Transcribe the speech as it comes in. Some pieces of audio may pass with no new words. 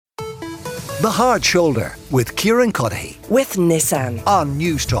The Hard Shoulder with Kieran with Nissan on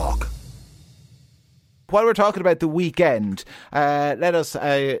News Talk. While we're talking about the weekend, let us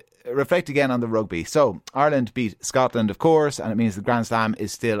reflect again on the rugby. So Ireland beat Scotland, of course, and it means the Grand Slam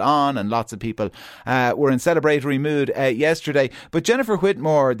is still on, and lots of people were in celebratory mood yesterday. But Jennifer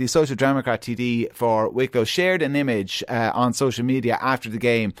Whitmore, the Social Democrat TD for Wicklow, shared an image on social media after the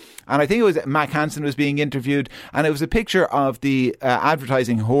game, and I think it was Matt Hansen was being interviewed, and it was a picture of the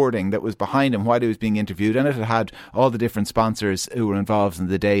advertising hoarding that was behind him while he was being interviewed, and it had all the different sponsors who were involved in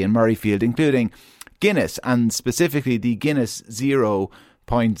the day in Murrayfield, including Guinness, and specifically the Guinness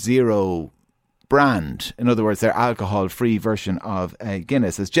 0.0 brand. In other words, their alcohol-free version of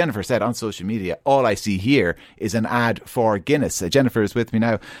Guinness. As Jennifer said on social media, all I see here is an ad for Guinness. Jennifer is with me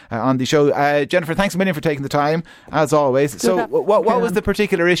now on the show. Jennifer, thanks a million for taking the time, as always. So what was the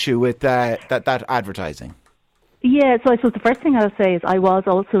particular issue with that advertising? Yeah, so I suppose the first thing I'll say is I was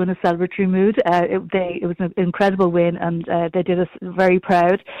also in a celebratory mood. It was an incredible win, and they did us very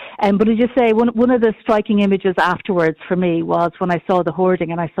proud. But I just say one of the striking images afterwards for me was when I saw the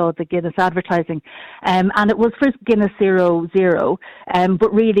hoarding and I saw the Guinness advertising, and it was for Guinness 0.0.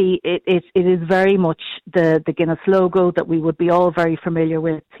 But really, it is very much the Guinness logo that we would be all very familiar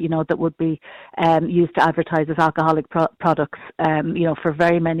with. That would be used to advertise as alcoholic products. For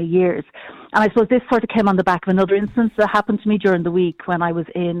very many years. And I suppose this sort of came on the back of another instance that happened to me during the week when I was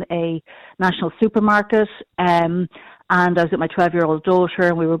in a national supermarket, and I was with my 12-year-old daughter,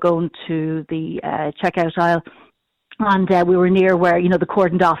 and we were going to the checkout aisle, and we were near where, the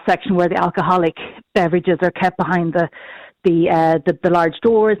cordoned off section where the alcoholic beverages are kept behind the large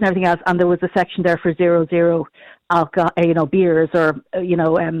doors and everything else, and there was a section there for 0.0 alcohol, beers or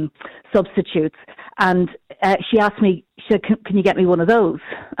substitutes, and she asked me, she said, can you get me one of those?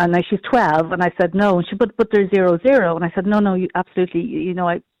 And now she's 12, and I said no, and she said, but they're 0.0, and I said no, you absolutely, you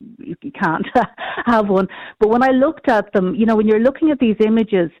can't have one. But when I looked at them, when you're looking at these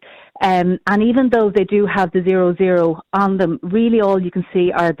images, and even though they do have the 0.0 on them, really all you can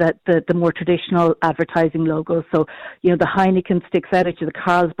see are the more traditional advertising logos. So, the Heineken sticks out at you, the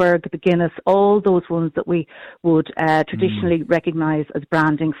Carlsberg, the Guinness, all those ones that we would traditionally recognise as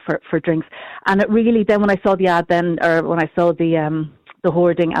branding for drinks. And it really, then when I saw the ad or when I saw the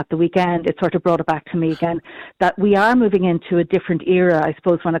hoarding at the weekend, it sort of brought it back to me again that we are moving into a different era, I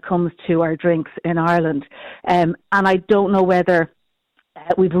suppose, when it comes to our drinks in Ireland. And I don't know whether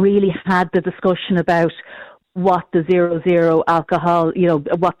we've really had the discussion about what the 0.0 alcohol,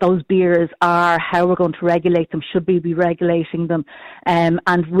 what those beers are, how we're going to regulate them, should we be regulating them, and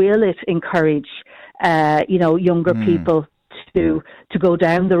will it encourage, younger people to go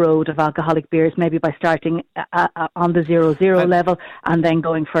down the road of alcoholic beers, maybe by starting on the 0.0 level and then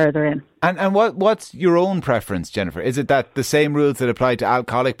going further in. And what's your own preference, Jennifer? Is it that the same rules that apply to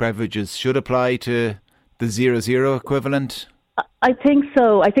alcoholic beverages should apply to the 0.0 equivalent? I think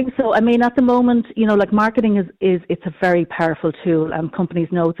so. I mean, at the moment, marketing is it's a very powerful tool, and companies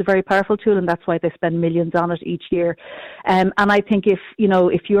know it's a very powerful tool, and that's why they spend millions on it each year. And I think if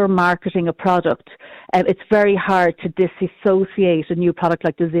you're marketing a product, it's very hard to disassociate a new product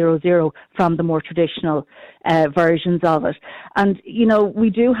like the 0.0 from the more traditional versions of it. And we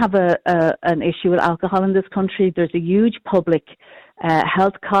do have an issue with alcohol in this country. There's a huge public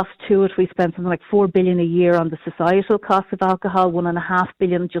health cost to it. We spend something like $4 billion a year on the societal cost of alcohol, $1.5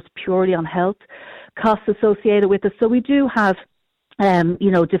 billion just purely on health costs associated with it. So we do have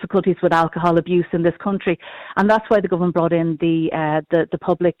difficulties with alcohol abuse in this country, and that's why the government brought in the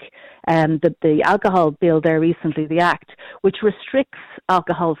public the alcohol bill there recently, the Act, which restricts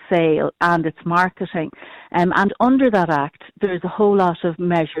alcohol sale and its marketing. And under that Act, there's a whole lot of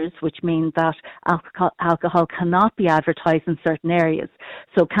measures which mean that alcohol cannot be advertised in certain areas.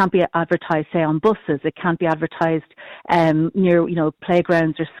 So it can't be advertised, say, on buses. It can't be advertised near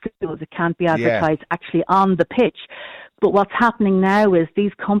playgrounds or schools. It can't be advertised actually on the pitch. But what's happening now is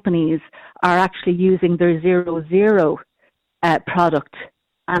these companies are actually using their 0.0 product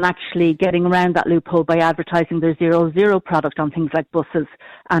and actually getting around that loophole by advertising their 0.0 product on things like buses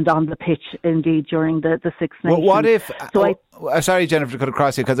and on the pitch, indeed, during the Six Nations. Well, what if... sorry, Jennifer, to cut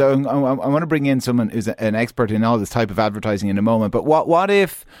across you, because I want to bring in someone who's an expert in all this type of advertising in a moment, but what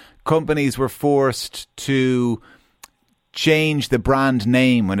if companies were forced to change the brand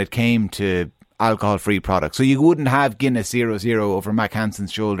name when it came to alcohol-free products? So you wouldn't have Guinness 0.0 over Mac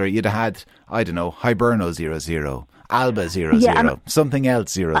Hansen's shoulder. You'd have had, I don't know, Hiberno 0.0, Alba 0.0, something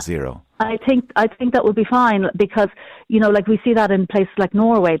else 0.0. I think that would be fine, because, like we see that in places like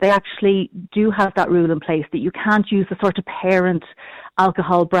Norway. They actually do have that rule in place that you can't use the sort of parent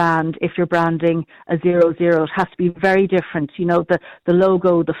alcohol brand if you're branding a 00. It has to be very different. You know, the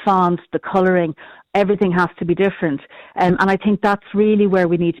logo, the font, the colouring, everything has to be different. And I think that's really where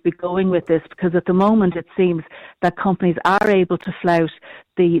we need to be going with this, because at the moment it seems that companies are able to flout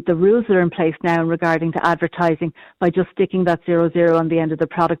the rules that are in place now regarding to advertising by just sticking that 00 on the end of the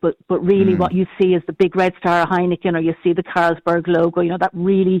product. But really what you see is the big red star of Heineken, or you see the Carlsberg logo, you know, that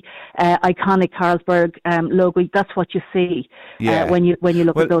really iconic Carlsberg logo. That's what you see when you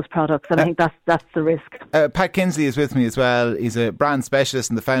look at those products. And I think that's the risk. Pat Kinsley is with me as well. He's a brand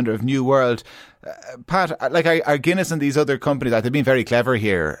specialist and the founder of NewWorld. Pat, like are Guinness and these other companies, they've been very clever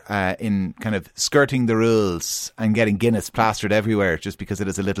here in kind of skirting the rules and getting Guinness plastered everywhere just because it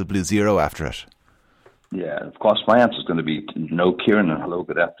has a little blue zero after it. Yeah, of course, my answer is going to be no, Kieran, and hello,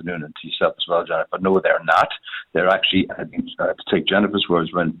 good afternoon, and to yourself as well, Jennifer. No, they're not. They're actually, I think, to take Jennifer's words,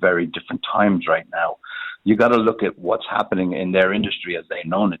 we're in very different times right now. You got to look at what's happening in their industry as they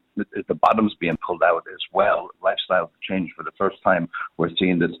know it. The bottom's being pulled out as well. Lifestyles have changed for the first time. We're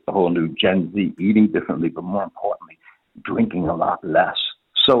seeing this whole new Gen Z eating differently, but more importantly, drinking a lot less.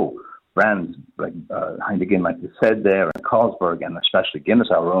 So brands like Heineken, like you said there, and Carlsberg, and especially Guinness,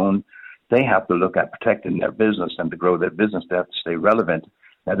 our own, they have to look at protecting their business, and to grow their business, they have to stay relevant.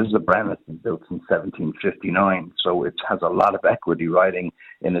 Now, this is a brand that's been built since 1759, so it has a lot of equity riding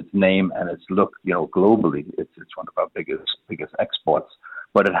in its name and its look, you know, globally. It's one of our biggest exports,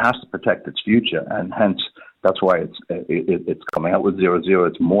 but it has to protect its future, and hence that's why it's coming out with 00.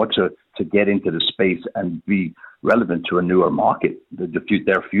 It's more to get into the space and be relevant to a newer market,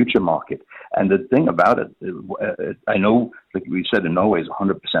 their future market. And the thing about it, I know, like we said, in Norway is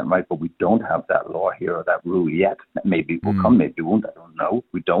 100% right, but we don't have that law here or that rule yet. Maybe it will come, maybe it won't. I don't know.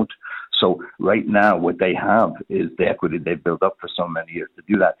 We don't. So right now, what they have is the equity they've built up for so many years to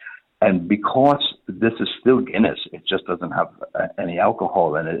do that. And because this is still Guinness, it just doesn't have any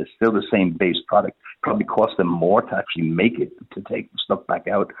alcohol in it. It's still the same base product. Probably costs them more to actually make it, to take the stuff back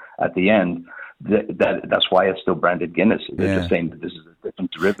out at the end. That's why it's still branded Guinness. They're just saying that this is a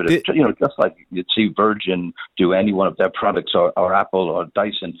different derivative. Just like you'd see Virgin do any one of their products, or Apple or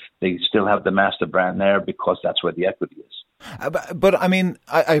Dyson, they still have the master brand there because that's where the equity is. But I mean,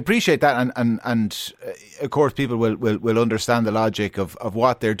 I appreciate that, and of course people will understand the logic of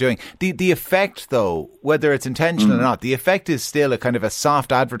what they're doing. The effect, though, whether it's intentional or not, the effect is still a kind of a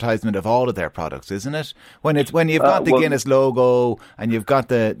soft advertisement of all of their products, isn't it? When you've got the Guinness logo and you've got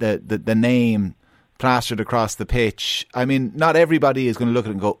the name plastered across the pitch. I mean, not everybody is going to look at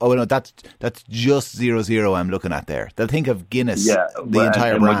it and go, "Oh no, that's just 00 I'm looking at there." They'll think of Guinness, the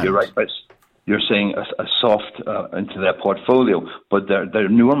entire brand. You're right, but you're saying a soft into their portfolio, but their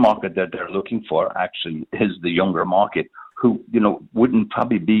newer market that they're looking for actually is the younger market, who, you know, wouldn't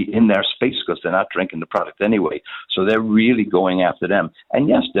probably be in their space because they're not drinking the product anyway. So they're really going after them. And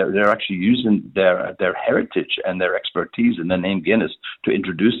yes, they're actually using their heritage and their expertise in the name Guinness to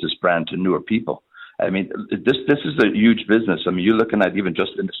introduce this brand to newer people. I mean, this is a huge business. I mean, you're looking at even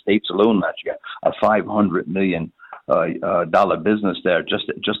just in the States alone, that you got a $500 million dollar business there just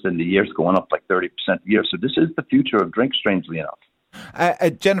in the years, going up like 30% a year. So this is the future of drink, strangely enough.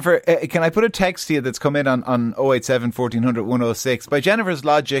 Jennifer, can I put a text to you that's come in on 087 1400 106? By Jennifer's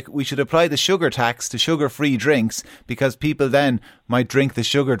logic, we should apply the sugar tax to sugar-free drinks because people then might drink the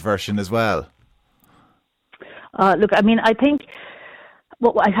sugared version as well. Look, I mean, I think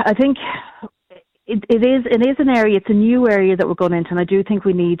it is an area, it's a new area that we're going into, and I do think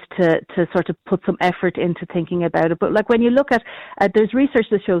we need to sort of put some effort into thinking about it. But like when you look at there's research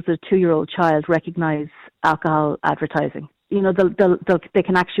that shows that a 2-year-old child recognise alcohol advertising. You know, they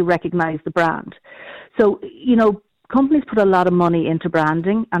can actually recognise the brand. So, you know, companies put a lot of money into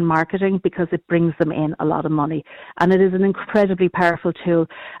branding and marketing because it brings them in a lot of money. And it is an incredibly powerful tool.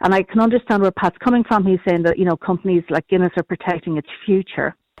 And I can understand where Pat's coming from. He's saying that, you know, companies like Guinness are protecting its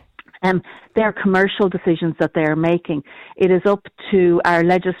future. They're commercial decisions that they're making. It is up to our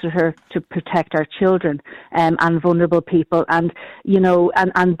legislature to protect our children and vulnerable people, and you know,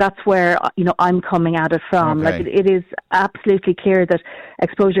 and that's where, you know, I'm coming at it from. Okay. Like it is absolutely clear that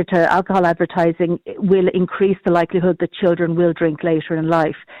exposure to alcohol advertising will increase the likelihood that children will drink later in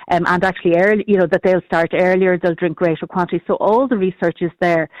life, and actually early, you know, that they'll start earlier, they'll drink greater quantities. So all the research is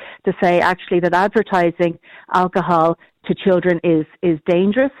there to say actually that advertising alcohol to children is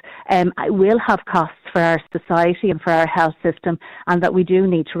dangerous. It will have costs for our society and for our health system, and that we do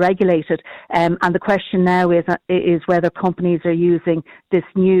need to regulate it. And the question now is whether companies are using this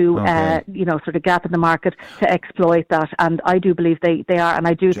new, sort of gap in the market to exploit that. And I do believe they are, and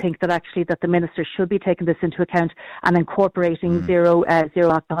I do think that actually that the minister should be taking this into account and incorporating zero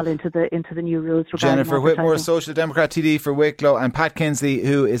alcohol into the new rules. Jennifer Whitmore, Social Democrat TD for Wicklow, and Pat Kinsley,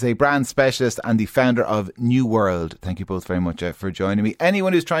 who is a brand specialist and the founder of NewWorld. Thank you both very much for joining me.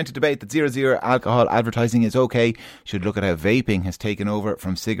 Anyone who's trying to debate that zero alcohol advertising is okay should look at how vaping has taken over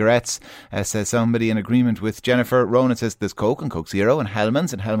from cigarettes, says somebody in agreement with Jennifer. Ronan says there's Coke and Coke Zero and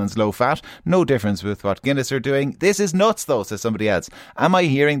Hellman's low fat. No difference with what Guinness are doing. This is nuts though, says somebody else. Am I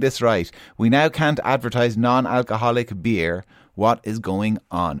hearing this right? We now can't advertise non-alcoholic beer. What is going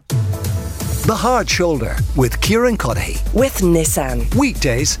on? The Hard Shoulder with Kieran Cuddihy. With Nissan.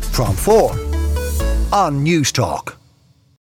 Weekdays from 4 on News Talk.